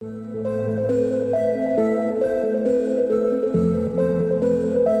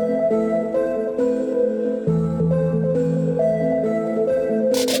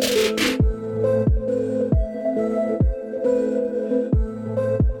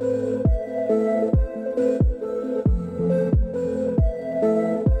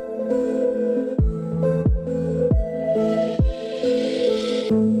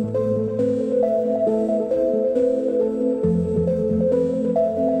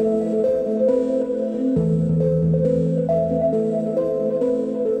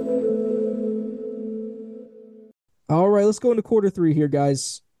let's go into quarter three here,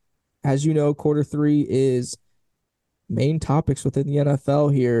 guys. As you know, quarter three is main topics within the NFL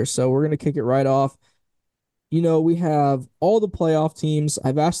here. So we're going to kick it right off. We have all the playoff teams.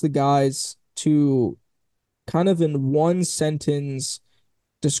 I've asked the guys to kind of in one sentence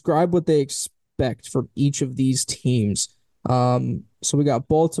describe what they expect from each of these teams. So we got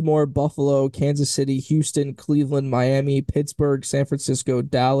Baltimore, Buffalo, Kansas City, Houston, Cleveland, Miami, Pittsburgh, San Francisco,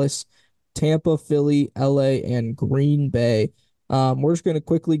 Dallas, Tampa, Philly, LA, and Green Bay. We're just going to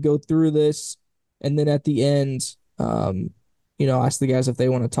quickly go through this, and then at the end, ask the guys if they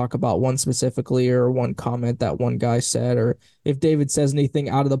want to talk about one specifically or one comment that one guy said, or if David says anything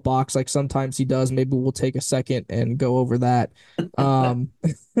out of the box, like sometimes he does, maybe we'll take a second and go over that. Um,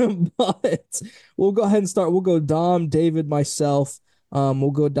 but we'll go ahead and start. We'll go Dom, David, myself.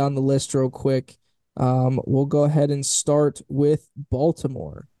 We'll go down the list real quick. We'll go ahead and start with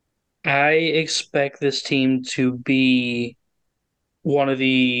Baltimore. I expect this team to be one of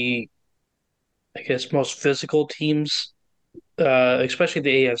the, I guess, most physical teams, especially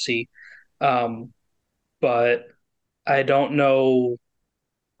the AFC. Um, but I don't know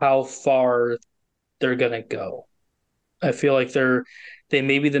how far they're gonna go. I feel like they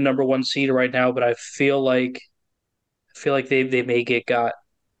may be the number one seed right now, but I feel like they may get got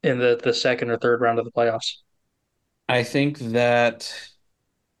in the second or third round of the playoffs. I think that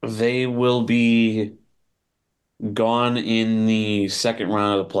they will be gone in the second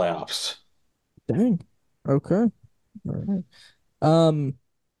round of the playoffs. Dang. Okay. All right. Um,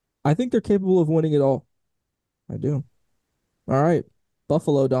 I think they're capable of winning it all. I do. All right.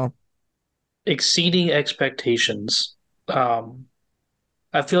 Buffalo, Dom. Exceeding expectations. Um,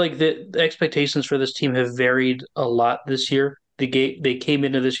 I feel like the expectations for this team have varied a lot this year. They came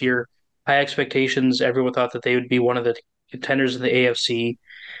into this year high expectations. Everyone thought that they would be one of the contenders in the AFC.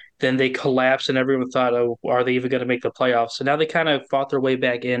 Then they collapsed, and everyone thought, "Oh, are they even going to make the playoffs?" So now they kind of fought their way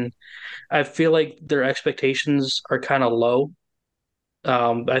back in. I feel like their expectations are kind of low.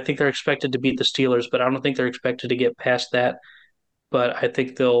 I think they're expected to beat the Steelers, but I don't think they're expected to get past that. But I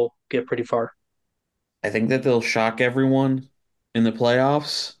think they'll get pretty far. I think that they'll shock everyone in the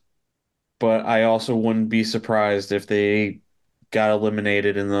playoffs, but I also wouldn't be surprised if they got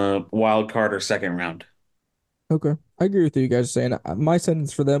eliminated in the wild card or second round. Okay. I agree with you guys saying my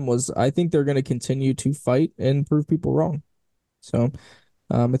sentence for them was I think they're going to continue to fight and prove people wrong. So,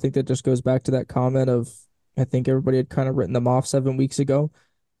 I think that just goes back to that comment of I think everybody had kind of written them off 7 weeks ago,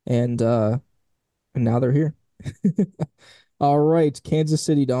 and now they're here. All right, Kansas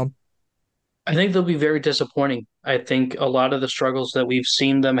City, Dom. I think they'll be very disappointing. I think a lot of the struggles that we've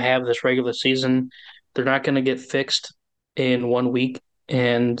seen them have this regular season, they're not going to get fixed in 1 week.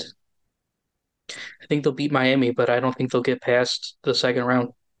 And I think they'll beat Miami, but I don't think they'll get past the second round.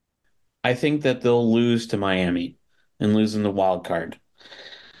 I think that they'll lose to Miami and lose in the wild card,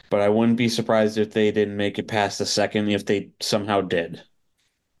 but I wouldn't be surprised if they didn't make it past the second if they somehow did.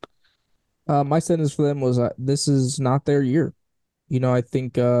 My sentence for them was this is not their year. I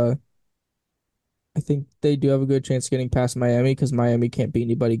think they do have a good chance of getting past Miami because Miami can't beat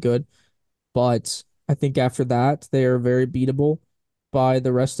anybody good. But I think after that, they are very beatable by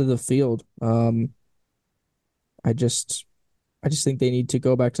the rest of the field. I just I just think they need to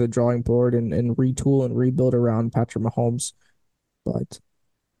go back to the drawing board and retool and rebuild around Patrick Mahomes. But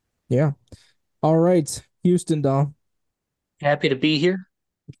yeah. All right. Houston, Dom. Happy to be here.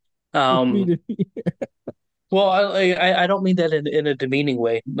 Me Um, too. well, I don't mean that in a demeaning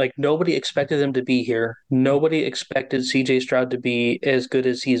way. Like nobody expected them to be here. Nobody expected CJ Stroud to be as good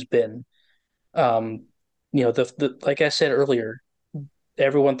as he's been. Um, the like I said earlier,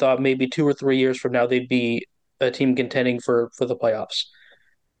 everyone thought maybe 2 or 3 years from now they'd be a team contending for the playoffs.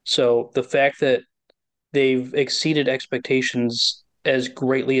 So the fact that they've exceeded expectations as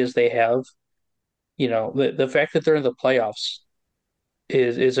greatly as they have, the fact that they're in the playoffs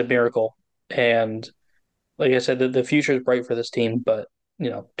is a miracle. And like I said, the future is bright for this team. But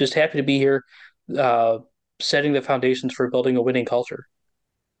just happy to be here, uh, setting the foundations for building a winning culture.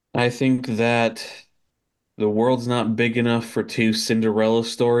 I think that the world's not big enough for two Cinderella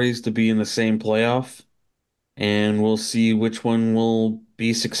stories to be in the same playoff, and we'll see which one will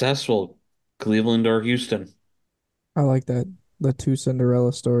be successful, Cleveland or Houston. I like that. The two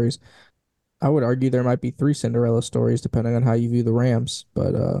Cinderella stories. I would argue there might be three Cinderella stories depending on how you view the Rams,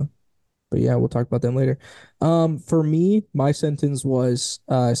 but yeah, we'll talk about them later. For me, my sentence was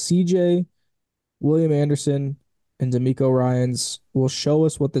CJ, William Anderson, and D'Amico Ryans will show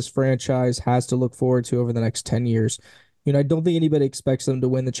us what this franchise has to look forward to over the next 10 years. I don't think anybody expects them to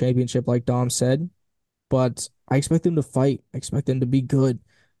win the championship like Dom said, but I expect them to fight. I expect them to be good.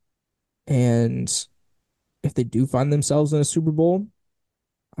 And if they do find themselves in a Super Bowl,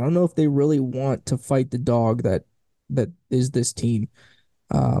 I don't know if they really want to fight the dog that is this team.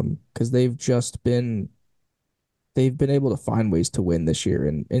 Because they've been able to find ways to win this year,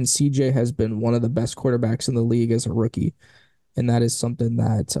 and CJ has been one of the best quarterbacks in the league as a rookie, and that is something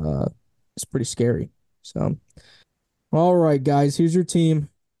that is pretty scary. So, all right, guys, here's your team.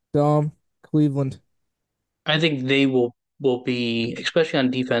 Dom, Cleveland. I think they will be, especially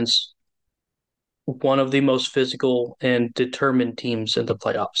on defense, one of the most physical and determined teams in the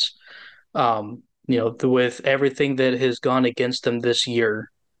playoffs. With everything that has gone against them this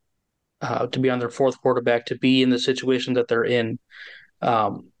year, to be on their fourth quarterback, to be in the situation that they're in,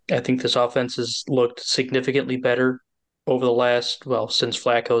 I think this offense has looked significantly better over the last, well, since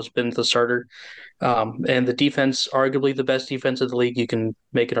Flacco's been the starter. And the defense, arguably the best defense of the league. You can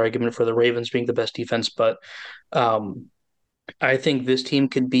make an argument for the Ravens being the best defense, but um, I think this team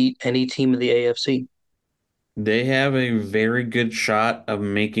could beat any team in the AFC. They have a very good shot of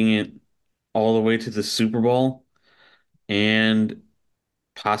making it all the way to the Super Bowl and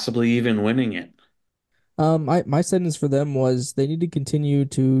possibly even winning it. My sentence for them was they need to continue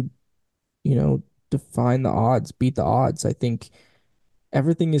to, you know, define the odds, beat the odds. I think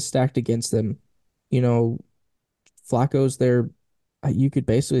everything is stacked against them. You know, Flacco's their, you could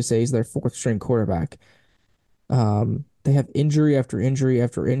basically say he's their fourth string quarterback. They have injury after injury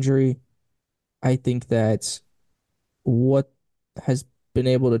after injury. I think that what has been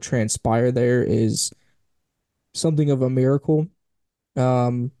able to transpire there is something of a miracle.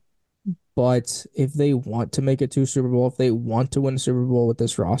 Um, but if they want to make it to a Super Bowl, if they want to win a Super Bowl with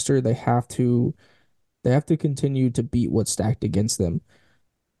this roster, they have to continue to beat what's stacked against them.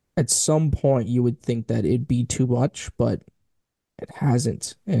 At some point, you would think that it'd be too much, but it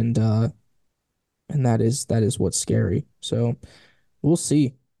hasn't, and that is what's scary. So we'll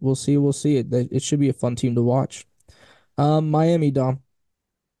see, we'll see. It should be a fun team to watch. Miami, Dom.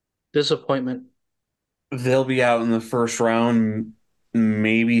 Disappointment. They'll be out in the first round,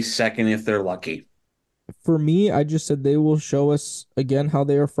 maybe second if they're lucky. For me, I just said they will show us again how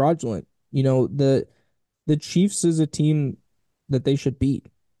they are fraudulent. The Chiefs is a team that they should beat.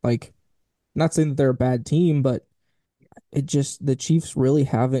 Like, not saying that they're a bad team, but the Chiefs really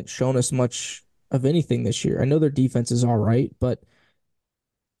haven't shown us much of anything this year. I know their defense is all right, but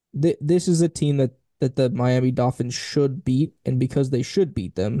this is a team that the Miami Dolphins should beat, and because they should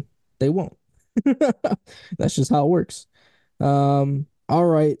beat them, they won't. That's just how it works. All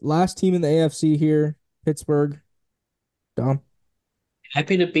right, last team in the AFC here, Pittsburgh. Dom.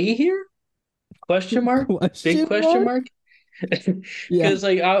 Happy to be here? Question mark? Big Question question mark? mark? Yeah. Because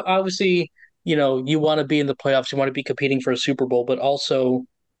obviously, you want to be in the playoffs, you want to be competing for a Super Bowl, but also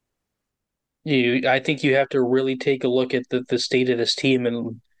I think you have to really take a look at the state of this team,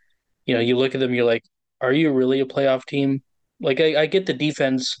 and you look at them, you're like, are you really a playoff team? Like I get the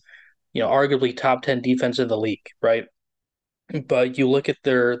defense, arguably top 10 defense in the league, right? But you look at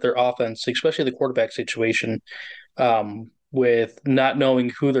their offense, especially the quarterback situation, with not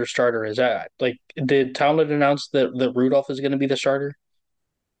knowing who their starter is at. Like, did Tomlin announce that Rudolph is going to be the starter?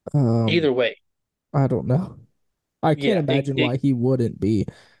 Um, Either way, I don't know. I can't yeah, imagine why he wouldn't be,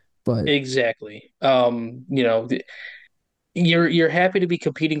 but exactly. You're happy to be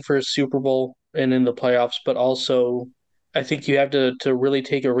competing for a Super Bowl and in the playoffs, but also I think you have to really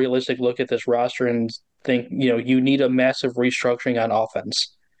take a realistic look at this roster and think, you need a massive restructuring on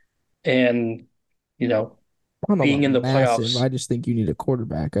offense. And, you know, I don't know being about in the massive. playoffs. I just think you need a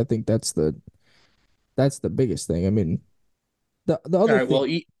quarterback. I think that's the biggest thing. I mean, the All other right, well,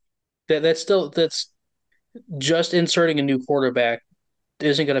 thing, that's just inserting a new quarterback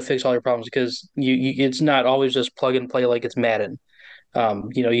isn't going to fix all your problems because it's not always just plug and play like it's Madden.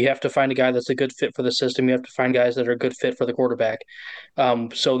 You have to find a guy that's a good fit for the system. You have to find guys that are a good fit for the quarterback.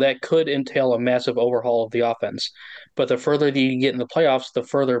 So that could entail a massive overhaul of the offense. But the further that you get in the playoffs, the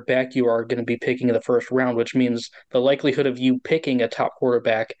further back you are going to be picking in the first round, which means the likelihood of you picking a top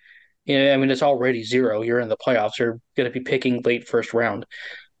quarterback, I mean, it's already zero. You're in the playoffs. You're going to be picking late first round.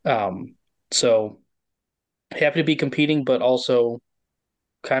 Um, so happy to be competing, but also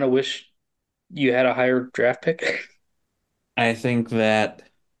kind of wish you had a higher draft pick. I think that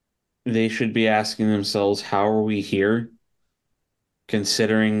they should be asking themselves, how are we here?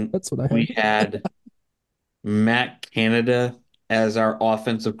 Considering that's what I we heard. had Matt Canada as our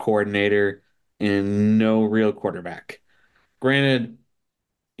offensive coordinator and no real quarterback. Granted,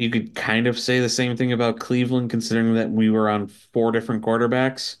 you could kind of say the same thing about Cleveland, considering that we were on four different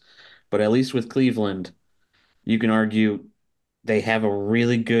quarterbacks. But at least with Cleveland, you can argue they have a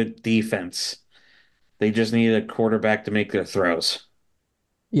really good defense. They just need a quarterback to make their throws.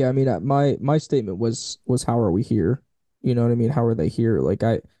 Yeah, I mean, my statement was how are we here? You know what I mean? How are they here?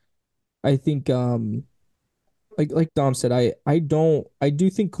 I think like Dom said, I do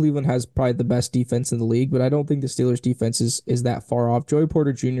think Cleveland has probably the best defense in the league, but I don't think the Steelers defense is that far off. Joey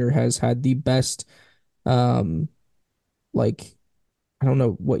Porter Jr. has had the best um like I don't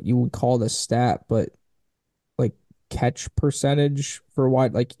know what you would call the stat, but like catch percentage for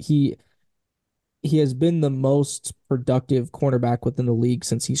wide like he has been the most productive cornerback within the league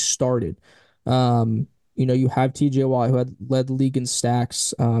since he started. Um, you have TJ Watt who had led the league in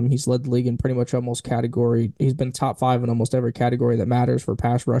sacks. He's led the league in pretty much almost category. He's been top five in almost every category that matters for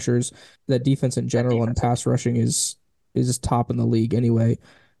pass rushers. That defense in general and pass rushing is top in the league anyway.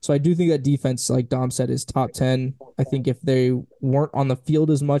 So I do think that defense, like Dom said, is top 10. I think if they weren't on the field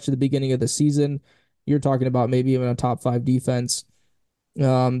as much at the beginning of the season, you're talking about maybe even a top five defense.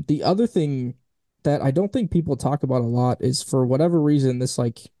 The other thing that I don't think people talk about a lot is for whatever reason, this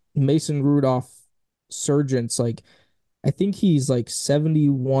like Mason Rudolph surgeons, like I think he's like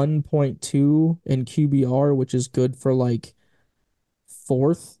 71.2 in QBR, which is good for like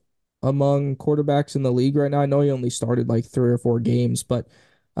fourth among quarterbacks in the league right now. I know he only started like 3 or 4 games, but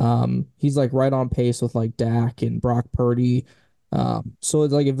he's like right on pace with like Dak and Brock Purdy. So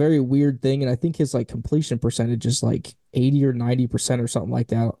it's like a very weird thing, and I think his like completion percentage is like 80 or 90% or something like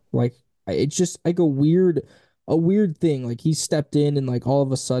that. Like it's just like a weird thing. Like he stepped in and like all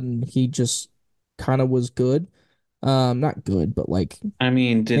of a sudden he just kind of was good. Not good, but like I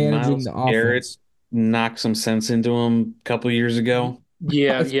mean, did managing Miles the Garrett offense. knock some sense into him a couple years ago?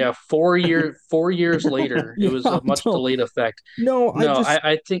 Yeah, yeah. 4 years later, it Yeah, was I a much don't. delayed effect. No, No,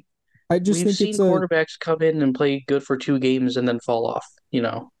 I think I just we've think seen it's a quarterbacks come in and play good for 2 games and then fall off, you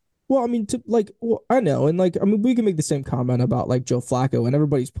know. well, I mean, to like, well, I know, and like, I mean, we can make the same comment about like Joe Flacco, and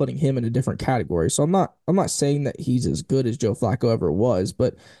everybody's putting him in a different category. So I'm not saying that he's as good as Joe Flacco ever was,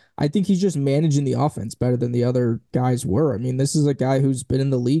 but I think he's just managing the offense better than the other guys were. I mean, this is a guy who's been in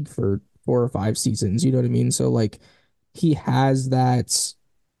the league for 4 or 5 seasons. You know what I mean? So like, he has that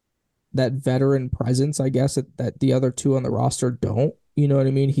veteran presence, I guess, that the other two on the roster don't. You know what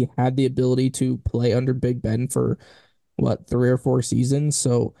I mean? He had the ability to play under Big Ben for what 3 or 4 seasons.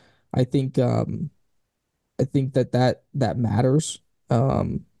 So I think I think that matters.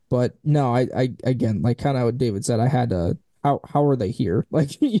 But no, I again like kind of what David said. I had to how are they here?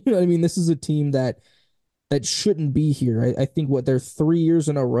 Like you know what I mean? This is a team that shouldn't be here. I think what they're 3 years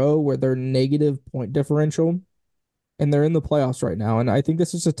in a row where they're negative point differential and they're in the playoffs right now. And I think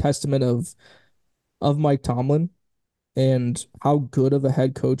this is a testament of Mike Tomlin and how good of a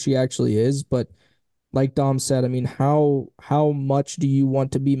head coach he actually is. But like Dom said, I mean, how much do you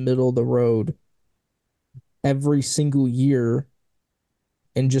want to be middle of the road every single year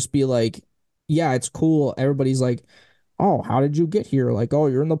and just be like, yeah, it's cool. Everybody's like, oh, how did you get here? Like, oh,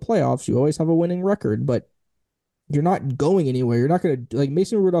 you're in the playoffs. You always have a winning record, but you're not going anywhere. You're not going to, like,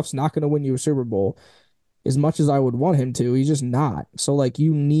 Mason Rudolph's not going to win you a Super Bowl as much as I would want him to. He's just not. So, like,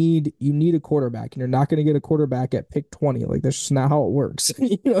 you need a quarterback, and you're not going to get a quarterback at pick 20. Like, that's just not how it works.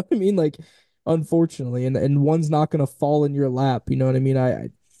 You know what I mean? Like, unfortunately, and one's not going to fall in your lap. You know what I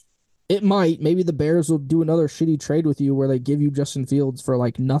mean? It might. Maybe the Bears will do another shitty trade with you where they give you Justin Fields for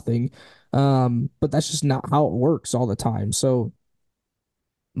like nothing. But that's just not how it works all the time. So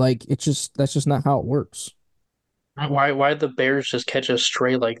like it's just that's just not how it works Why the Bears just catch a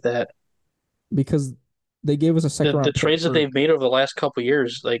stray like that? because they gave us a second The round pick trades that for they've made over the last couple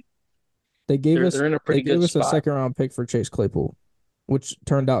years, like they gave us they're in a they pretty gave good us a spot. second round pick for Chase Claypool, which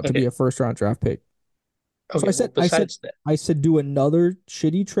turned out to be Okay, a first round draft pick. So okay. Well, besides that, I said do another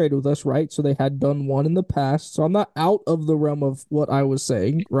shitty trade with us, right? So they had done one in the past. So I'm not out of the realm of what I was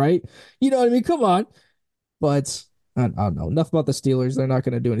saying, right? You know what I mean? Come on. But I don't know. Enough about the Steelers. They're not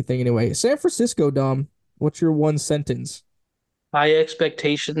going to do anything anyway. San Francisco, Dom. What's your one sentence? high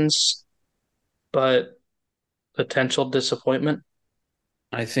expectations, but potential disappointment.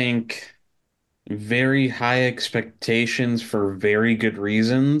 I think very high expectations for very good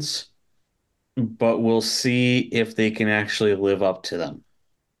reasons, but we'll see if they can actually live up to them.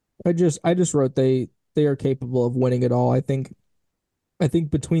 I just wrote they are capable of winning it all. I think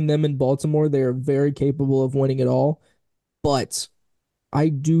between them and Baltimore, they are very capable of winning it all. But I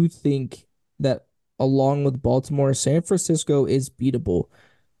do think that along with Baltimore, San Francisco is beatable.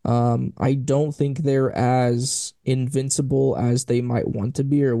 I don't think they're as invincible as they might want to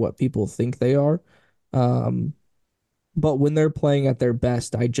be or what people think they are. Um, but when they're playing at their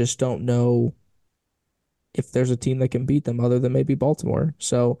best, I just don't know if there's a team that can beat them other than maybe Baltimore.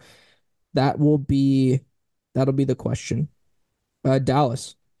 So that will be that'll be the question.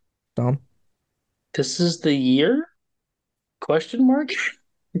 Dallas, Dom. This is the year? Question mark?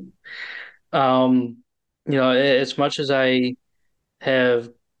 Um, as much as I have,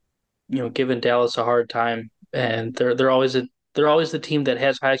 given Dallas a hard time, and they're always the team that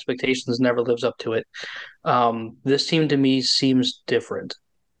has high expectations, never lives up to it. This team to me seems different.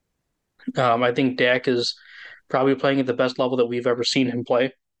 I think Dak is probably playing at the best level that we've ever seen him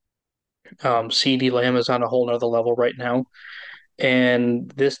play. CeeDee Lamb is on a whole nother level right now. And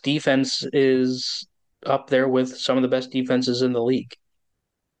this defense is up there with some of the best defenses in the league.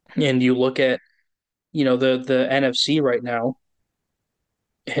 And you look at, the NFC right now,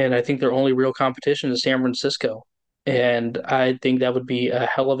 and I think their only real competition is San Francisco. And I think that would be a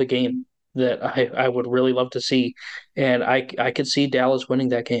hell of a game that I would really love to see. And I could see Dallas winning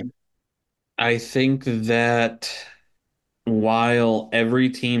that game. I think that while every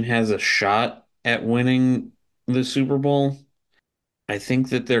team has a shot at winning the Super Bowl, I think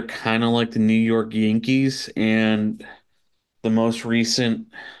that they're kind of like the New York Yankees and the most recent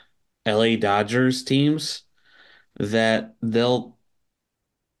LA Dodgers teams that they'll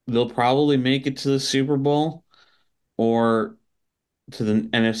probably make it to the Super Bowl or to the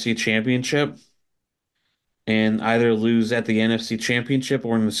NFC Championship and either lose at the NFC Championship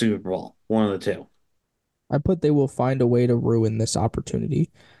or in the Super Bowl, one of the two. I put they will find a way to ruin this opportunity.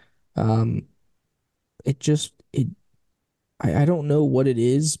 Um, it just it I don't know what it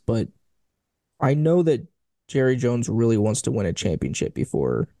is, but I know that Jerry Jones really wants to win a championship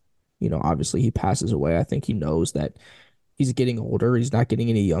before, obviously he passes away. I think he knows that he's getting older. He's not getting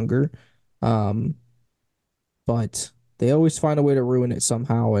any younger. Um, but they always find a way to ruin it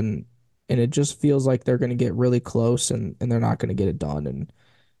somehow, and it just feels like they're going to get really close, and they're not going to get it done. And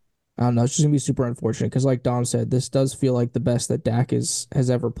I don't know. It's just gonna be super unfortunate because, like Dom said, this does feel like the best that Dak has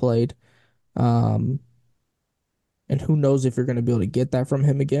ever played. Um, and who knows if you're going to be able to get that from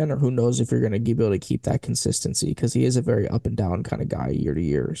him again, or who knows if you're going to be able to keep that consistency because he is a very up and down kind of guy year to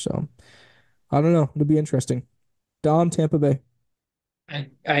year. So I don't know. It'll be interesting. Dom, Tampa Bay.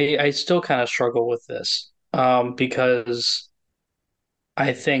 I still kind of struggle with this because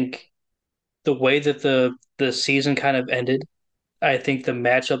I think the way that the season kind of ended, I think the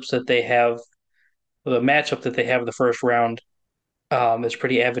matchup that they have in the first round is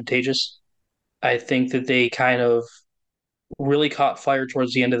pretty advantageous. I think that they kind of really caught fire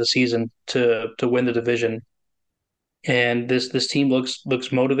towards the end of the season to win the division, and this team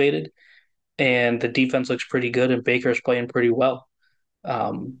looks motivated, and the defense looks pretty good, and Baker's playing pretty well.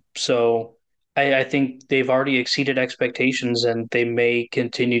 So I think they've already exceeded expectations, and they may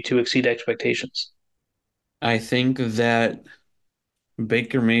continue to exceed expectations. I think that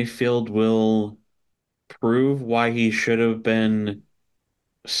Baker Mayfield will prove why he should have been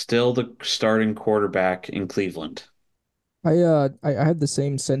still the starting quarterback in Cleveland. I had the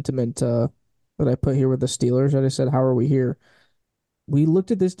same sentiment that I put here with the Steelers. I just said, how are we here? We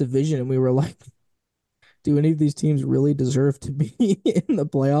looked at this division and we were like, do any of these teams really deserve to be in the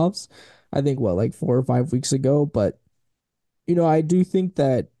playoffs? I think what, like 4 or 5 weeks ago, but I do think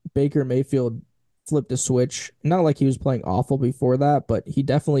that Baker Mayfield flipped a switch. Not like he was playing awful before that, but he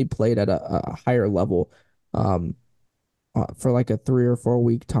definitely played at a higher level um, for like a 3 or 4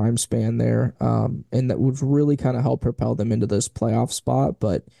 week time span there. And that would really kind of help propel them into this playoff spot.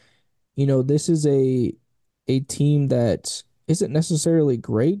 But, this is a team that isn't necessarily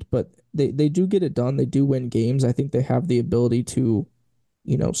great, but they do get it done. They do win games. I think they have the ability to,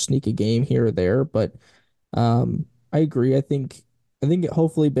 sneak a game here or there, but I agree. I think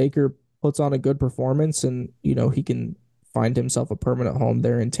hopefully Baker puts on a good performance and he can find himself a permanent home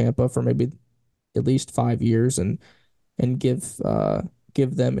there in Tampa for maybe at least 5 years and give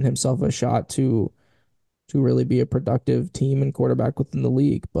them and himself a shot to really be a productive team and quarterback within the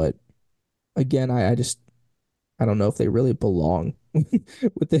league. But again, I don't know if they really belong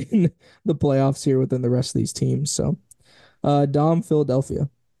within the playoffs here within the rest of these teams. So Dom, Philadelphia.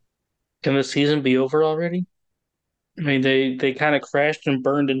 Can the season be over already? I mean, they kind of crashed and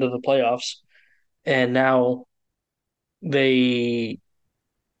burned into the playoffs, and now they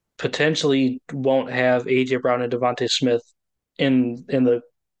potentially won't have AJ Brown and Devontae Smith in the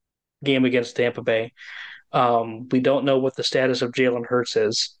game against Tampa Bay. We don't know what the status of Jalen Hurts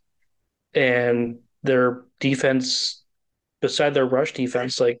is, and their defense, beside their rush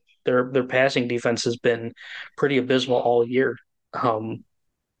defense, like their passing defense has been pretty abysmal all year. Um,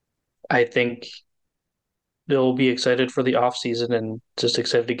 I think they'll be excited for the offseason and just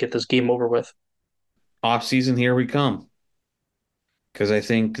excited to get this game over with. Off season, here we come. Because I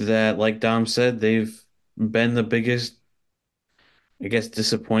think that, like Dom said, they've been the biggest, I guess,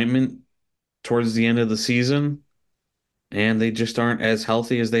 disappointment towards the end of the season, and they just aren't as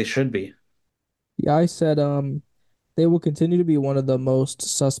healthy as they should be. Yeah, I said they will continue to be one of the most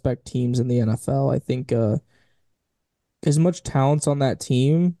suspect teams in the NFL. I think as much talent's on that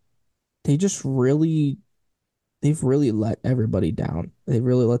team, they just really they've really let everybody down. They've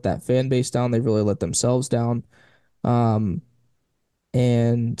really let that fan base down. They've really let themselves down. Um,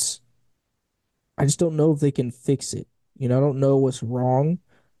 and I just don't know if they can fix it. I don't know what's wrong,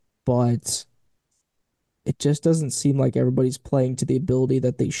 but it just doesn't seem like everybody's playing to the ability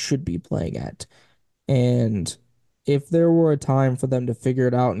that they should be playing at. And if there were a time for them to figure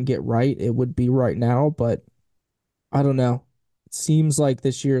it out and get right, it would be right now. But I don't know. It seems like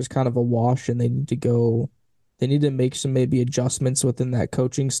this year is kind of a wash and they need to make some maybe adjustments within that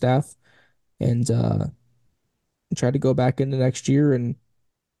coaching staff and try to go back into next year and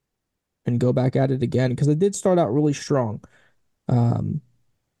go back at it again because they did start out really strong. Um,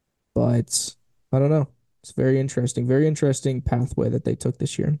 but I don't know. It's very interesting pathway that they took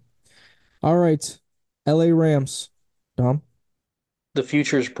this year. All right, LA Rams, Dom. The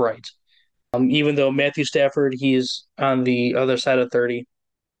future is bright. Even though Matthew Stafford, he's on the other side of 30,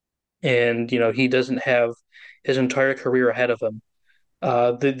 and he doesn't have his entire career ahead of him.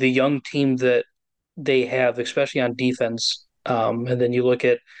 The young team that they have, especially on defense, and then you look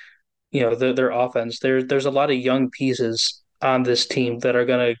at their offense. There's a lot of young pieces on this team that are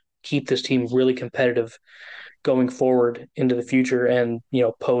going to keep this team really competitive going forward into the future, and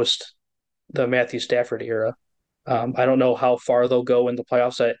post the Matthew Stafford era. I don't know how far they'll go in the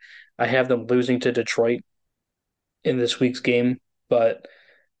playoffs. I have them losing to Detroit in this week's game, but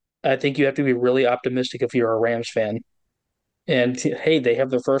I think you have to be really optimistic if you're a Rams fan. And hey, they have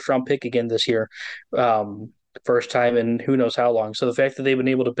their first round pick again this year, first time in who knows how long. So the fact that they've been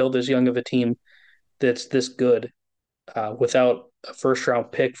able to build this young of a team that's this good without a first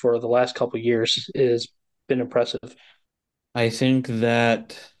round pick for the last couple of years has been impressive. I think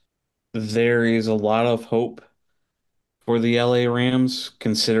that there is a lot of hope for the LA Rams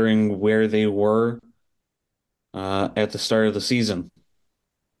considering where they were at the start of the season.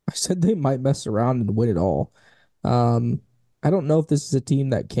 I said they might mess around and win it all. Um, I don't know if this is a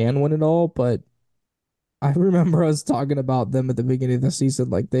team that can win it all, but I remember us talking about them at the beginning of the season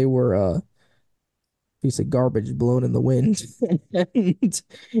like they were a piece of garbage blown in the wind. And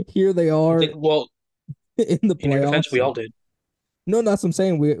here they I are think, well, in the in your defense, playoffs. we all did. No, that's what I'm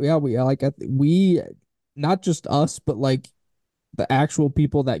saying. We like we not just us, but like the actual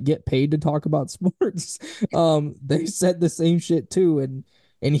people that get paid to talk about sports. They said the same shit too,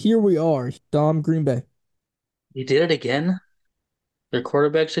 and here we are, Dom Green Bay. They did it again. Their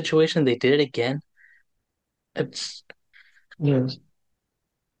quarterback situation, they did it again. It's it's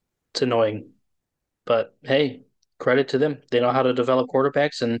annoying, but hey, credit to them. They know how to develop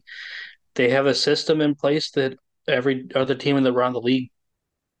quarterbacks, and they have a system in place that every other team in around the league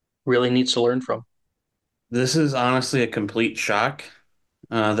really needs to learn from. This is honestly a complete shock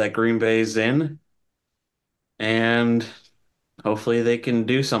that Green Bay's in, and hopefully they can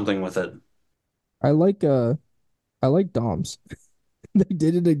do something with it. I like I like Dom's. They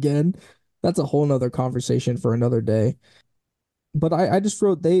did it again. That's a whole nother conversation for another day. But I just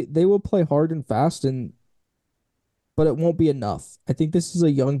wrote they will play hard and fast and but it won't be enough. I think this is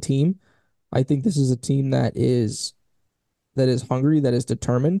a young team. I think this is a team that is hungry, that is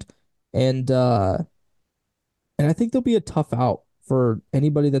determined, and I think they'll be a tough out for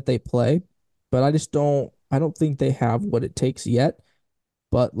anybody that they play. But I don't think they have what it takes yet.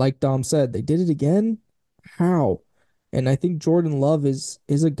 But like Dom said, they did it again. How? And I think Jordan Love is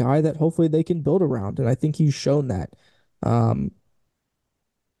a guy that hopefully they can build around, and I think he's shown that. Um,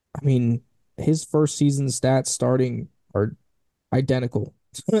 I mean, his first season stats starting are identical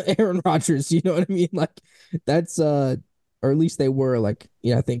to Aaron Rodgers. You know what I mean? Like that's or at least they were like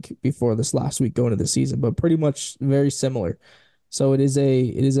I think before this last week going to the season, but pretty much very similar. So it is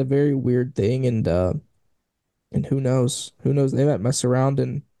a very weird thing, and who knows they might mess around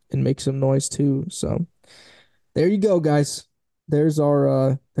and make some noise too. So there you go, guys. There's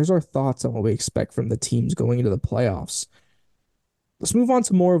our thoughts on what we expect from the teams going into the playoffs. Let's move on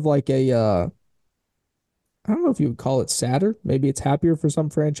to more of like a I don't know if you would call it sadder. Maybe it's happier for some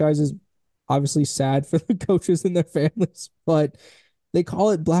franchises. Obviously sad for the coaches and their families, but they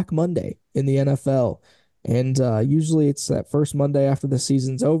call it Black Monday in the NFL. And usually it's that first Monday after the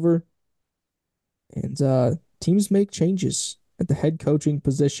season's over. And teams make changes at the head coaching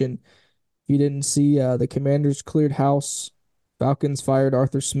position. If you didn't see, the Commanders cleared house, Falcons fired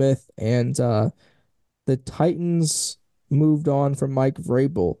Arthur Smith, and the Titans moved on from Mike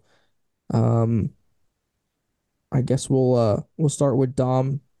Vrabel. Um, I guess we'll start with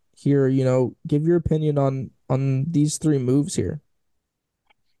Dom here. Give your opinion on these three moves here.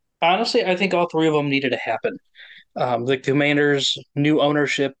 Honestly, I think all three of them needed to happen. The Commanders' new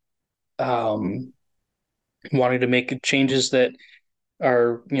ownership, um, wanting to make changes that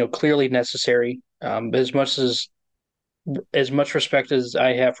are clearly necessary. As much respect as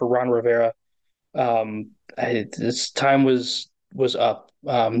I have for Ron Rivera, this time was up.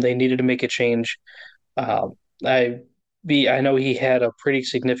 They needed to make a change. Um, I I know he had a pretty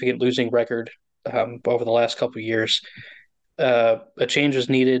significant losing record over the last couple of years. A change is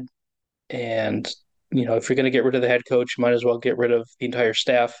needed, and if you're going to get rid of the head coach, you might as well get rid of the entire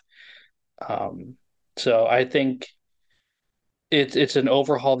staff. Um, so I think it's an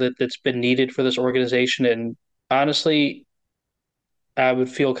overhaul that's been needed for this organization, and honestly, I would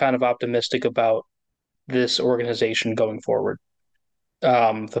feel kind of optimistic about this organization going forward.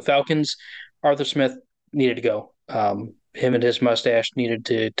 The Falcons, Arthur Smith needed to go. Him and his mustache needed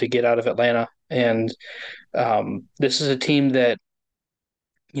to get out of Atlanta, and this is a team that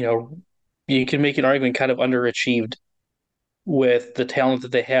you know you can make an argument kind of underachieved with the talent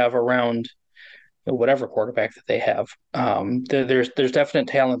that they have around whatever quarterback that they have. There's definite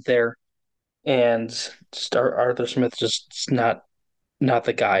talent there, and Arthur Smith just not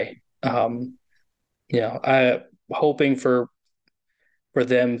the guy. I hoping for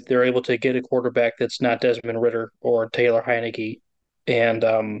them, they're able to get a quarterback that's not Desmond Ritter or Taylor Heineke,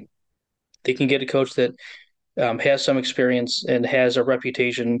 and they can get a coach that has some experience and has a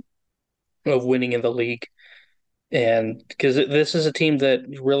reputation of winning in the league. And because this is a team that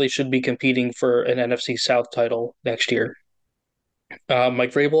really should be competing for an NFC South title next year.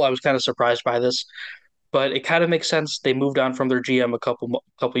 Mike Vrabel, I was kind of surprised by this, but it kind of makes sense. They moved on from their GM a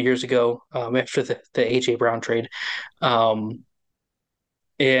couple years ago after the AJ Brown trade, um,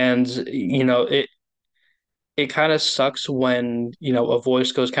 and it kind of sucks when a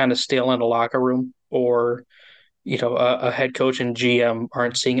voice goes kind of stale in a locker room, or a head coach and GM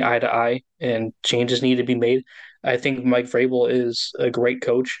aren't seeing eye to eye and changes need to be made. I think Mike Vrabel is a great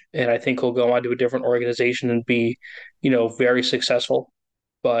coach, and I think he'll go on to a different organization and be very successful,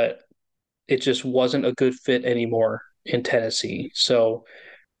 but it just wasn't a good fit anymore in Tennessee. So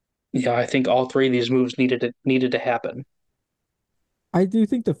I think all three of these moves needed to happen. I do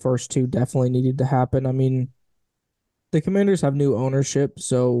think the first two definitely needed to happen. I mean, the Commanders have new ownership,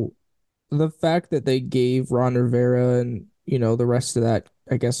 so the fact that they gave Ron Rivera and the rest of that,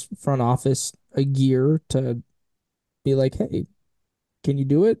 I guess, front office a year to be like, hey, can you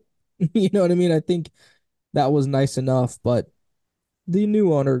do it? You know what I mean? I think that was nice enough, but the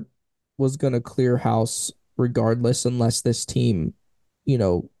new owner was going to clear house regardless, unless this team,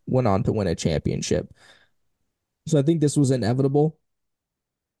 went on to win a championship. So I think this was inevitable.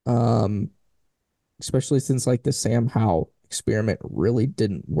 Um, Especially since like the Sam Howell experiment really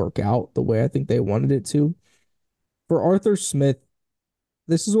didn't work out the way I think they wanted it to. For Arthur Smith,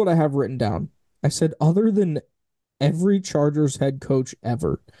 this is what I have written down. I said, other than every Chargers head coach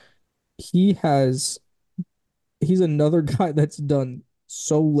ever, he has he's another guy that's done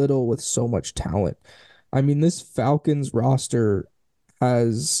so little with so much talent. I mean, this Falcons roster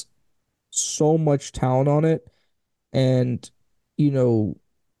has so much talent on it, and you know,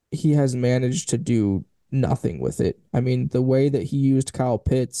 he has managed to do nothing with it. I mean, the way that he used Kyle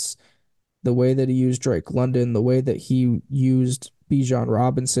Pitts, the way that he used Drake London, the way that he used Bijan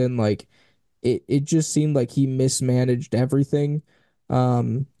Robinson, like it just seemed like he mismanaged everything.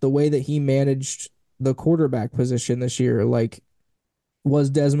 The way that he managed the quarterback position this year, like,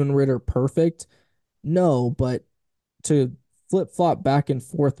 was Desmond Ritter perfect? No, but to flip flop back and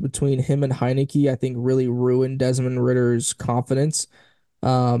forth between him and Heineke, I think really ruined Desmond Ritter's confidence.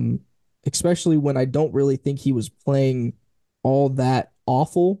 Um, Especially when I don't really think he was playing all that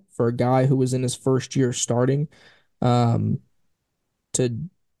awful for a guy who was in his first year starting. Um,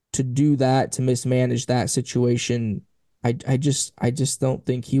 to do that, to mismanage that situation, I just don't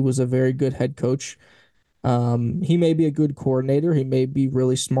think he was a very good head coach. He may be a good coordinator. He may be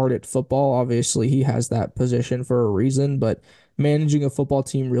really smart at football. Obviously, he has that position for a reason, but managing a football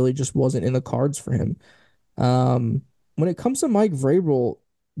team really just wasn't in the cards for him. When it comes to Mike Vrabel,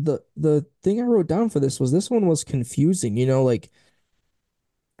 the thing I wrote down for this one was confusing. Like,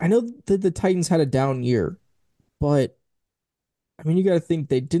 I know that the Titans had a down year, but I mean, you got to think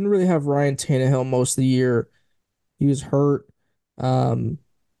they didn't really have Ryan Tannehill most of the year. He was hurt. Um,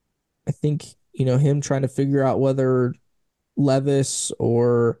 I think, him trying to figure out whether Levis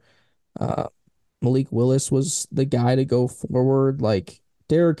or uh, Malik Willis was the guy to go forward. Like,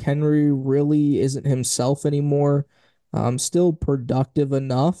 Derrick Henry really isn't himself anymore. Still productive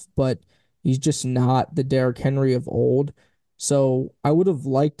enough, but he's just not the Derrick Henry of old. So I would have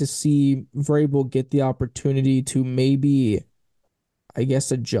liked to see Vrabel get the opportunity to maybe I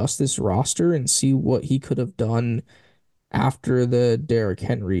guess, adjust this roster and see what he could have done after the Derrick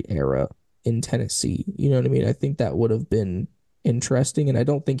Henry era in Tennessee. You know what I mean? I think that would have been interesting, and I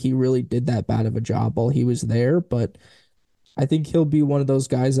don't think he really did that bad of a job while he was there, but I think he'll be one of those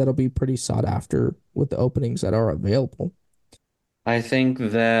guys that'll be pretty sought after with the openings that are available. I think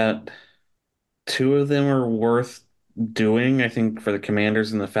that two of them are worth doing. I think for the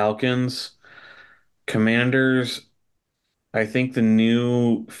Commanders and the Falcons. Commanders, I think the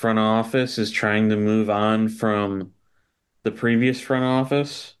new front office is trying to move on from the previous front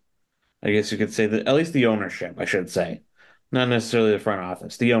office. I guess you could say that at least the ownership, I should say. Not necessarily the front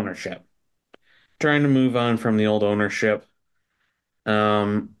office, the ownership. Trying to move on from the old ownership.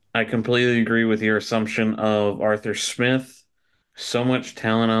 I completely agree with your assumption of Arthur Smith. So much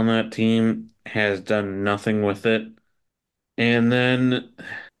talent on that team has done nothing with it. And then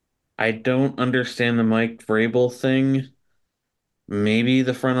I don't understand the Mike Vrabel thing. Maybe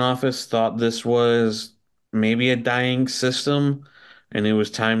the front office thought this was maybe a dying system and it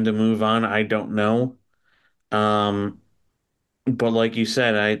was time to move on. I don't know. Um, but like you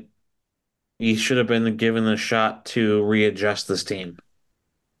said, he should have been given the shot to readjust this team.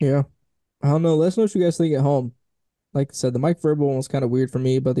 Yeah. I don't know. Let us know what you guys think at home. Like I said, the Mike Vrabel one was kind of weird for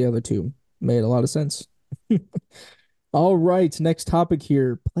me, but the other two made a lot of sense. All right, next topic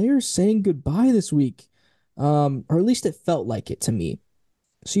here. Players saying goodbye this week. Or at least it felt like it to me.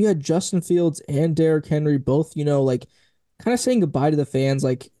 So you had Justin Fields and Derrick Henry both, like kind of saying goodbye to the fans.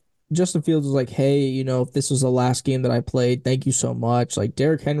 Like Justin Fields was like, "Hey, if this was the last game that I played, thank you so much." Like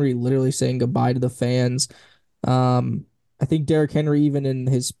Derrick Henry literally saying goodbye to the fans. Um, I think Derrick Henry even in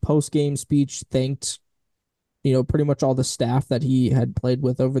his post-game speech thanked, pretty much all the staff that he had played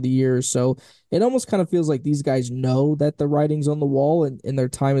with over the years. So it almost kind of feels like these guys know that the writing's on the wall and their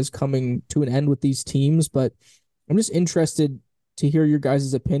time is coming to an end with these teams. But I'm just interested to hear your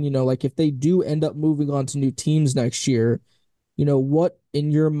guys' opinion. Like if they do end up moving on to new teams next year, what in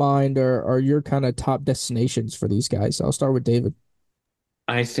your mind are your kind of top destinations for these guys? I'll start with David.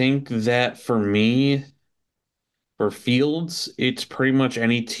 I think that for me, for Fields, it's pretty much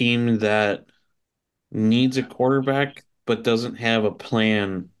any team that needs a quarterback but doesn't have a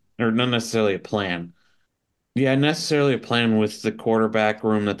plan, or not necessarily a plan. Yeah, necessarily a plan with the quarterback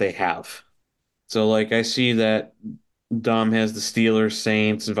room that they have. So, like, I see that Dom has the Steelers,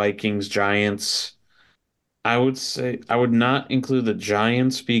 Saints, Vikings, Giants. I would say I would not include the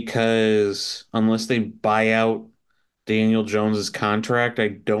Giants because unless they buy out Daniel Jones's contract, I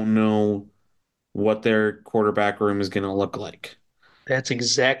don't know what their quarterback room is going to look like. That's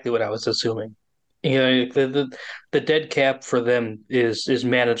exactly what I was assuming. The dead cap for them is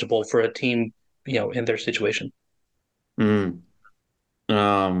manageable for a team, in their situation. Mm.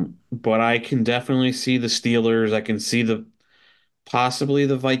 But I can definitely see the Steelers. I can see the possibly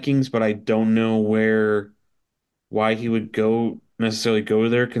the Vikings, but I don't know why he would go necessarily go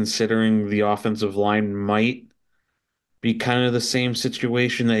there, considering the offensive line might be kind of the same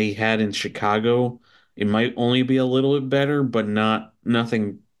situation that he had in Chicago. It might only be a little bit better, but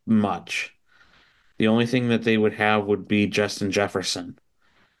nothing much. The only thing that they would have would be Justin Jefferson,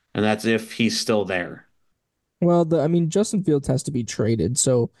 and that's if he's still there. Well, I mean, Justin Fields has to be traded,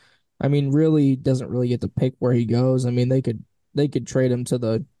 so I mean, really doesn't really get to pick where he goes. I mean, they could trade him to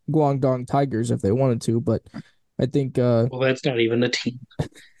the Guangdong Tigers if they wanted to, but I think Well, that's not even a team.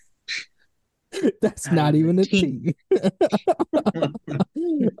 that's Not not even a even a team.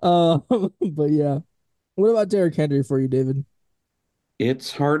 team. Uh, but yeah. What about Derrick Henry for you, David?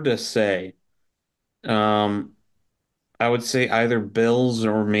 It's hard to say. Um, I would say either Bills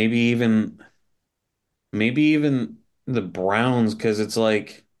or maybe even the Browns because it's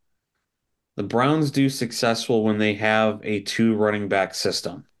like the Browns do successful when they have a two running back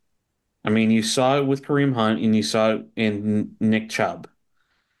system. I mean, you saw it with Kareem Hunt and you saw it in Nick Chubb.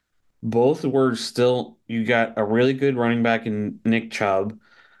 Both were still, you got a really good running back in Nick Chubb.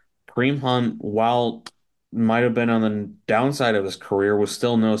 Kareem Hunt, while might have been on the downside of his career, was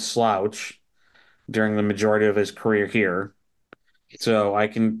still no slouch during the majority of his career here. So I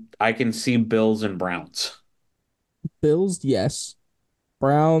can see Bills and Browns. Bills, yes.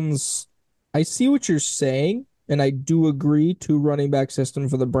 Browns, I see what you're saying, and I do agree two running back system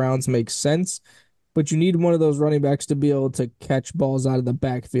for the Browns makes sense. But you need one of those running backs to be able to catch balls out of the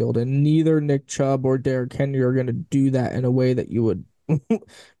backfield, and neither Nick Chubb or Derrick Henry are going to do that in a way that you would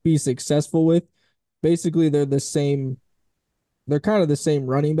be successful with. Basically, they're the same. They're kind of the same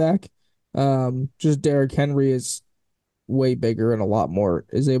running back. Just Derrick Henry is way bigger and a lot more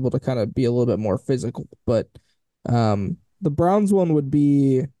is able to kind of be a little bit more physical. But the Browns one would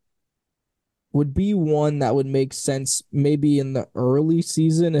be would be one that would make sense maybe in the early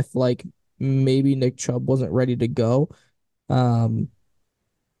season if like maybe Nick Chubb wasn't ready to go. Um,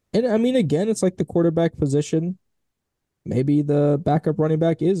 and I mean, again, it's like the quarterback position. Maybe the backup running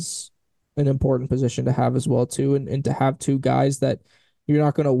back is an important position to have as well too, and to have two guys that you're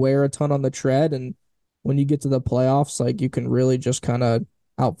not going to wear a ton on the tread, and when you get to the playoffs, like you can really just kind of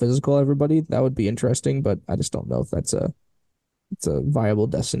out physical everybody. That would be interesting, but I just don't know if it's a viable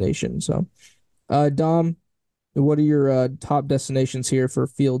destination. So, Dom, what are your top destinations here for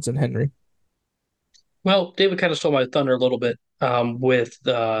Fields and Henry? Well, David kind of stole my thunder a little bit with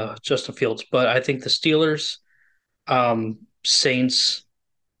Justin Fields, but I think the Steelers, Saints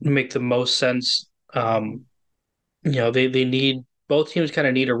make the most sense. They need both teams kind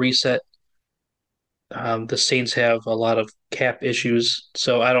of need a reset. The Saints have a lot of cap issues,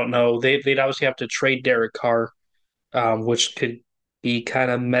 so I don't know. They'd obviously have to trade Derek Carr, which could be kind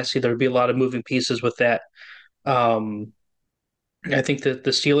of messy. There'd be a lot of moving pieces with that. Um, I think that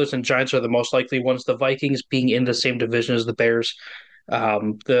the Steelers and Giants are the most likely ones. The Vikings being in the same division as the Bears,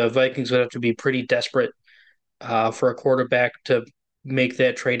 the Vikings would have to be pretty desperate for a quarterback to make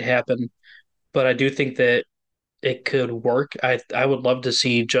that trade happen. But I do think that it could work. I would love to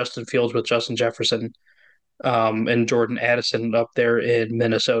see Justin Fields with Justin Jefferson and Jordan Addison up there in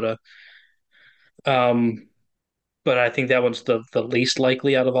Minnesota. Um, but I think that one's the least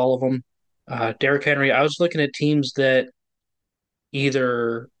likely out of all of them. Derrick Henry, I was looking at teams that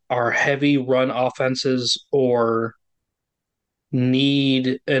either are heavy run offenses or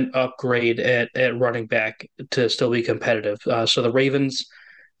need an upgrade at running back to still be competitive. So the Ravens,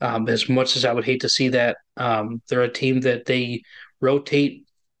 as much as I would hate to see that, they're a team that they rotate,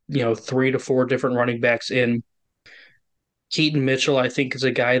 3 to 4 different running backs in. Keaton Mitchell, I think, is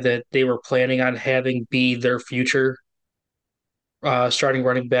a guy that they were planning on having be their future starting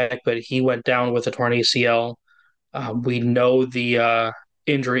running back, but he went down with a torn ACL. We know the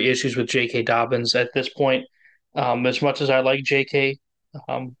injury issues with J.K. Dobbins at this point. As much as I like J.K.,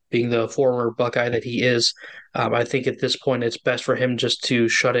 being the former Buckeye that he is, I think at this point it's best for him just to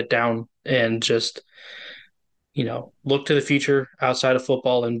shut it down and just, look to the future outside of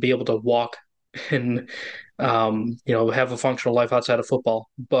football and be able to walk and, have a functional life outside of football.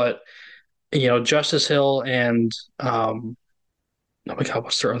 But, Justice Hill and, oh my God,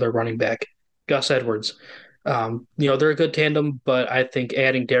 what's their other running back? Gus Edwards. They're a good tandem, but I think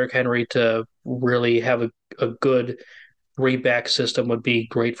adding Derrick Henry to really have a good three back system would be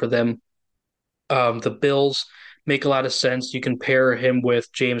great for them. The Bills make a lot of sense. You can pair him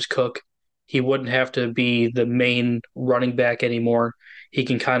with James Cook. He wouldn't have to be the main running back anymore. He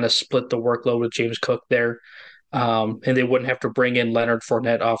can kind of split the workload with James Cook there. And they wouldn't have to bring in Leonard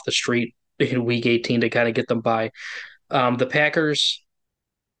Fournette off the street in week 18 to kind of get them by. The Packers,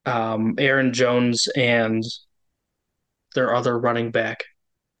 Aaron Jones and their other running back.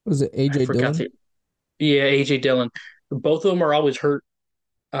 Was it I AJ forgot Dillon? the Yeah, AJ Dillon. Both of them are always hurt.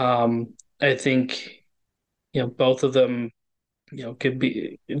 I think both of them could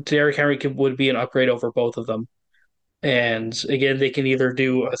be Derrick Henry would be an upgrade over both of them. And again, they can either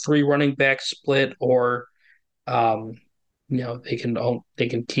do a three running back split or um, they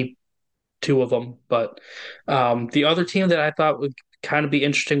can keep two of them. But the other team that I thought would kind of be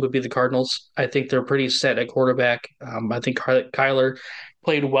interesting would be the Cardinals. I think they're pretty set at quarterback. I think Kyler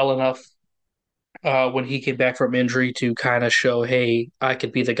played well enough when he came back from injury to kind of show, hey, I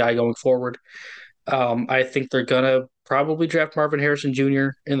could be the guy going forward. I think they're gonna probably draft Marvin Harrison Jr.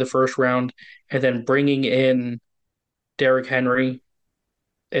 in the first round, and then bringing in Derrick Henry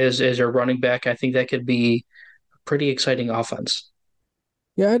as your running back. I think that could be a pretty exciting offense.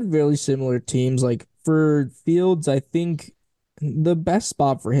 Yeah, I had really similar teams. Like for Fields, I think the best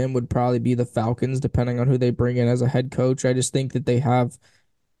spot for him would probably be the Falcons, depending on who they bring in as a head coach. I just think that they have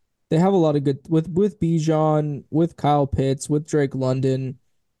a lot of good with Bijan, with Kyle Pitts, with Drake London.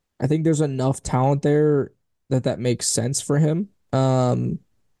 I think there's enough talent there that makes sense for him. And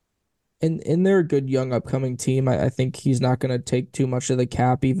they're a good young upcoming team. I think he's not going to take too much of the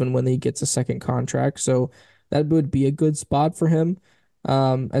cap even when he gets a second contract. So that would be a good spot for him.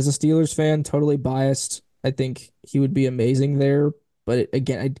 As a Steelers fan, totally biased. I think he would be amazing there. But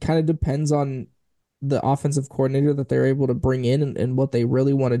again, it kind of depends on the offensive coordinator that they're able to bring in and what they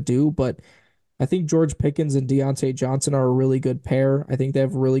really want to do. But I think George Pickens and Deontay Johnson are a really good pair. I think they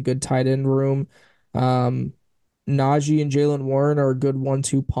have a really good tight end room. Um, Najee and Jalen Warren are a good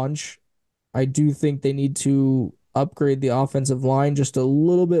 1-2 punch. I do think they need to upgrade the offensive line just a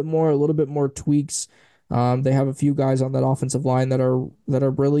little bit more tweaks. They have a few guys on that offensive line that are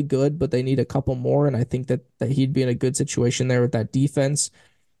really good, but they need a couple more, and I think that he'd be in a good situation there with that defense.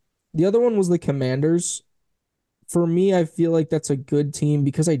 The other one was the Commanders. For me, I feel like that's a good team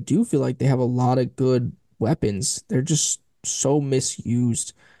because I do feel like they have a lot of good weapons. They're just so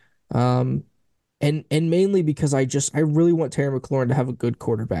misused. Um, and mainly because I really want Terry McLaurin to have a good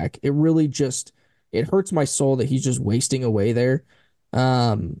quarterback. It really just it hurts my soul that he's just wasting away there.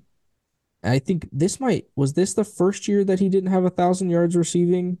 Um, I think was this the first year that he didn't have 1,000 yards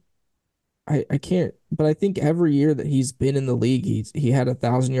receiving? I can't, but I think every year that he's been in the league, he had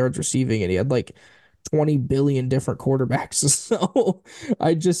 1,000 yards receiving, and he had like 20 billion different quarterbacks. So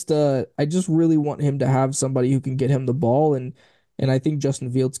I just really want him to have somebody who can get him the ball, and I think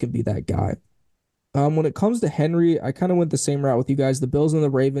Justin Fields can be that guy. When it comes to Henry, I kind of went the same route with you guys. The Bills and the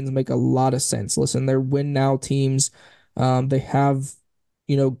Ravens make a lot of sense. Listen, they're win now teams. They have,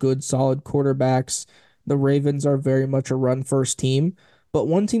 good solid quarterbacks. The Ravens are very much a run first team. But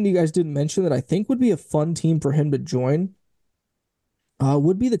one team you guys didn't mention that I think would be a fun team for him to join,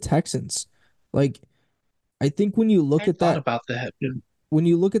 would be the Texans. Like, I think I thought about that. when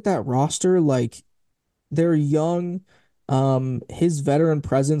you look at that roster, like they're young. His veteran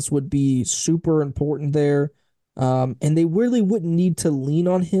presence would be super important there. And they really wouldn't need to lean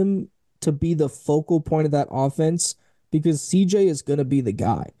on him to be the focal point of that offense because CJ is going to be the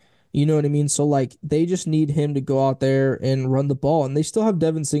guy. You know what I mean? So like they just need him to go out there and run the ball. And they still have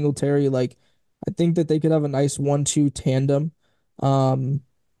Devin Singletary. Like I think that they could have a nice 1-2 tandem. Um,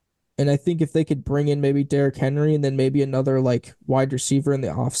 and I think if they could bring in maybe Derrick Henry and then maybe another like wide receiver in the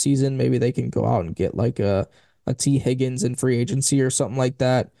offseason, maybe they can go out and get like a T Higgins in free agency or something like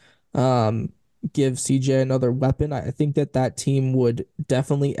that. Um, give CJ another weapon. I think that that team would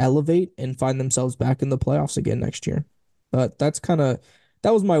definitely elevate and find themselves back in the playoffs again next year. But that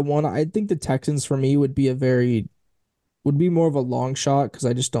was my one. I think the Texans for me would be more of a long shot because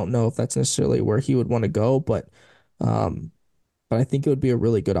I just don't know if that's necessarily where he would want to go. Um, but I think it would be a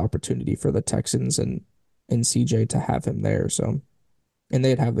really good opportunity for the Texans and CJ to have him there. So, and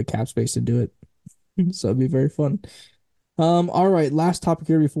they'd have the cap space to do it. So it'd be very fun. All right, last topic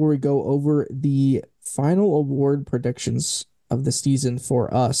here before we go over the final award predictions of the season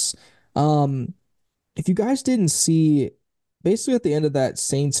for us. Um, if you guys didn't see, basically at the end of that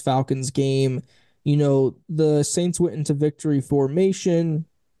Saints Falcons game, the Saints went into victory formation.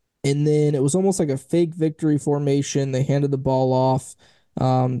 And then it was almost like a fake victory formation. They handed the ball off.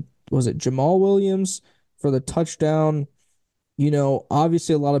 Was it Jamal Williams for the touchdown?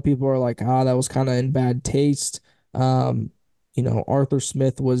 Obviously a lot of people are like, that was kind of in bad taste. Um, Arthur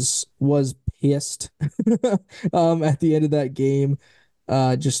Smith was pissed at the end of that game.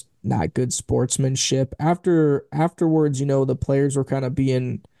 Just not good sportsmanship. Afterwards, the players were kind of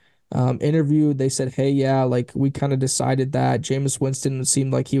being interviewed. They said, "Hey, yeah, like we kind of decided that." Jameis Winston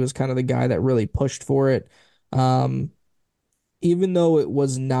seemed like he was kind of the guy that really pushed for it. Um, Even though it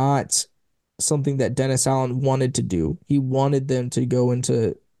was not something that Dennis Allen wanted to do. He wanted them to go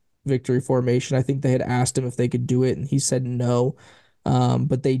into victory formation. I think they had asked him if they could do it, and he said no.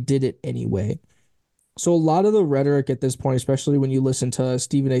 But they did it anyway. So a lot of the rhetoric at this point, especially when you listen to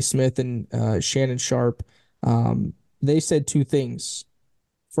Stephen A. Smith and Shannon Sharp, they said two things.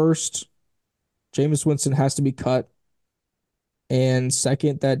 First, Jameis Winston has to be cut, and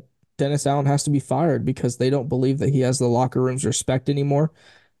second, that Dennis Allen has to be fired because they don't believe that he has the locker room's respect anymore.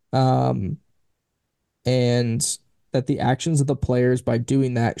 Um, and that the actions of the players by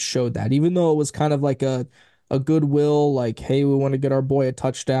doing that showed that, even though it was kind of like a goodwill, like, hey, we want to get our boy a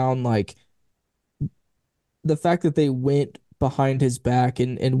touchdown, like the fact that they went behind his back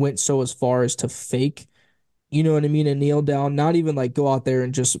and went so as far as to fake, you know what I mean, and kneel down, not even like go out there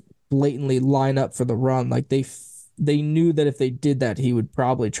and just blatantly line up for the run. Like they knew that if they did that, he would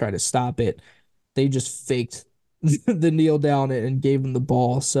probably try to stop it. They just faked the kneel down and gave him the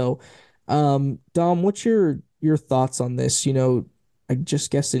ball. So, Dom, what's your thoughts on this? I just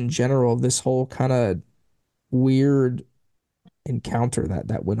guess in general, this whole kind of weird encounter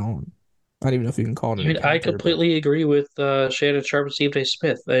that went on. I don't even know if you can call it I an mean, I encounter, but completely agree with Shannon Sharp and Stephen A.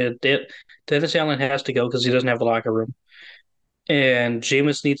 Smith. Dennis Allen has to go because he doesn't have the locker room, and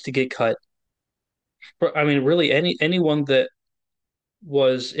Jameis needs to get cut. But I mean, really, anyone that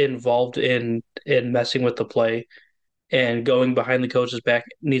was involved in messing with the play and going behind the coach's back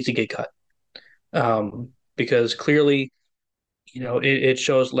needs to get cut. Because clearly, it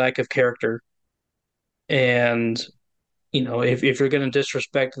shows lack of character. And, if you're going to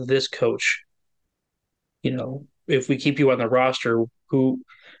disrespect this coach, if we keep you on the roster,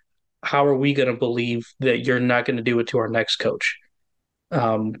 how are we going to believe that you're not going to do it to our next coach?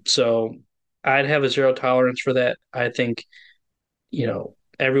 So I'd have a zero tolerance for that. I think,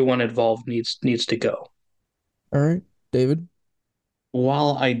 everyone involved needs to go. all right, David.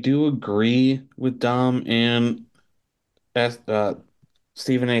 while I do agree with Dom and as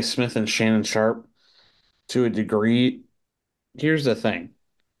Stephen A. Smith and Shannon Sharp to a degree, here's the thing.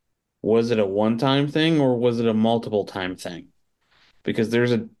 Was it a one-time thing or was it a multiple time thing? Because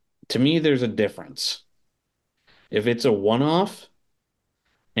to me, there's a difference. If it's a one-off,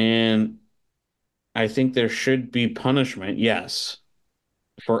 and I think there should be punishment, yes,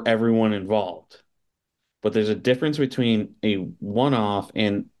 for everyone involved. But there's a difference between a one-off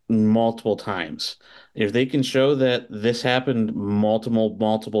and multiple times. If they can show that this happened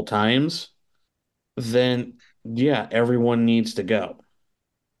multiple times, then yeah, everyone needs to go.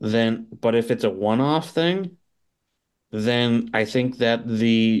 But if it's a one-off thing, then I think that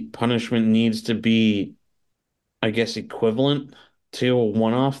the punishment needs to be, I guess, equivalent to a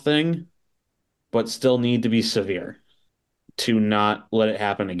one-off thing, but still need to be severe to not let it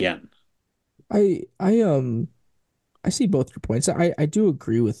happen again. I I um I see both your points. I do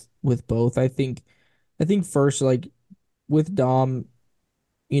agree with both. I think first, like with Dom,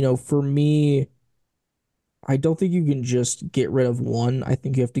 for me, I don't think you can just get rid of one. I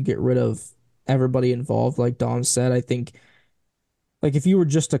think you have to get rid of everybody involved, like Dom said. I think like if you were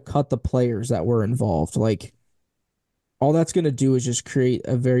just to cut the players that were involved, like all that's going to do is just create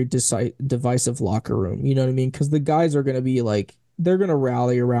a very divisive locker room. You know what I mean? Because the guys are going to be like, they're going to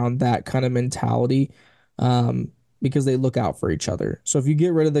rally around that kind of mentality, um, because they look out for each other. So if you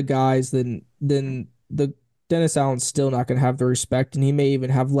get rid of the guys, then the Dennis Allen's still not going to have the respect, and he may even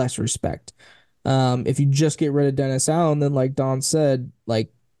have less respect. If you just get rid of Dennis Allen, then like Don said,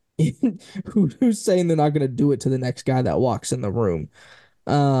 like who's saying they're not going to do it to the next guy that walks in the room?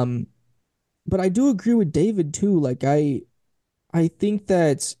 Um, but I do agree with David too. Like I think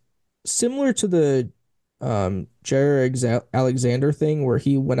that similar to the Jair Alexander thing where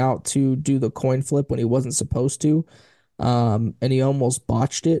he went out to do the coin flip when he wasn't supposed to, and he almost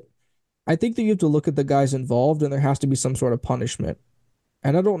botched it. I think that you have to look at the guys involved and there has to be some sort of punishment.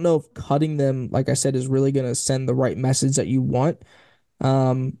 And I don't know if cutting them, like I said, is really going to send the right message that you want.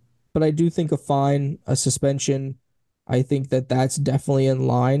 Um, but I do think a fine, a suspension, I think that that's definitely in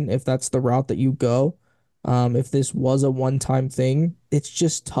line if that's the route that you go. If this was a one-time thing, it's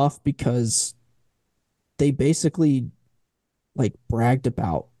just tough because they basically like bragged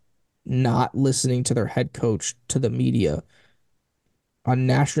about not listening to their head coach to the media on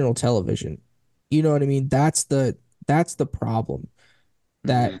national television. You know what I mean? That's the problem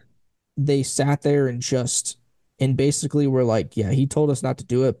that Mhm. they sat there and basically were like, yeah, he told us not to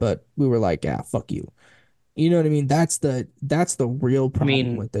do it, but we were like, yeah, fuck you. You know what I mean? That's the real I problem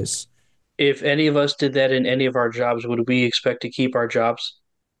mean, with this. if any of us did that in any of our jobs, would we expect to keep our jobs?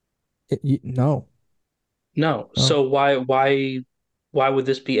 No, No. no, So why would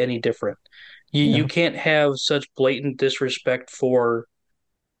this be any different? You yeah, can't have such blatant disrespect for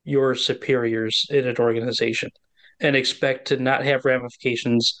your superiors in an organization and expect to not have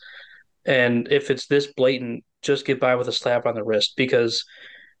ramifications. And if it's this blatant, just get by with a slap on the wrist because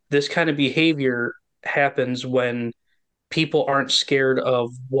this kind of behavior happens when people aren't scared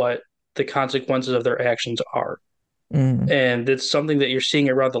of what the consequences of their actions are. mm, And it's something that you're seeing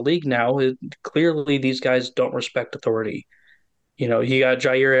around the league now. Clearly, these guys don't respect authority. You got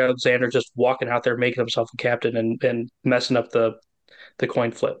Jair Alexander just walking out there making himself a captain and messing up the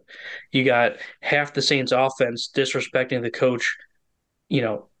coin flip. You got half the Saints offense disrespecting the coach, you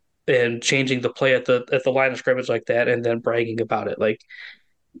know, and changing the play at the line of scrimmage like that and then bragging about it. Like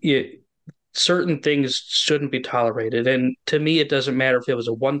it, certain things shouldn't be tolerated. And to me, it doesn't matter if it was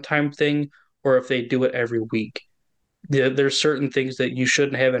a one-time thing or if they do it every week. There's certain things that you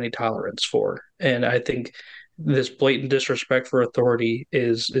shouldn't have any tolerance for. And I think this blatant disrespect for authority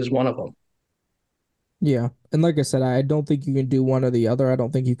is one of them. yeah. And like I said, I don't think you can do one or the other. I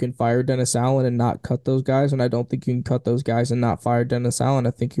don't think you can fire Dennis Allen and not cut those guys, and I don't think you can cut those guys and not fire Dennis Allen.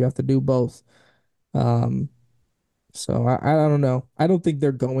 I think you have to do both. Um, so I don't know. I don't think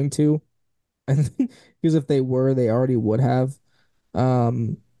they're going to, and because if they were, they already would have.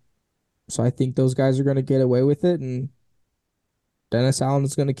 Um, so I think those guys are going to get away with it, and Dennis Allen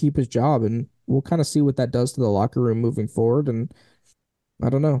is going to keep his job, and we'll kind of see what that does to the locker room moving forward. And I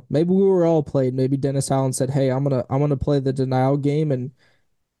don't know. Maybe we were all played. Maybe Dennis Allen said, "Hey, I'm gonna play the denial game, and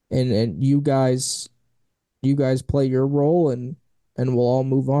you guys play your role, and we'll all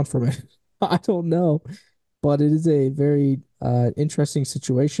move on from it." I don't know, but it is a very interesting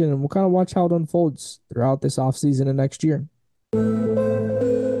situation, and we'll kind of watch how it unfolds throughout this offseason and next year.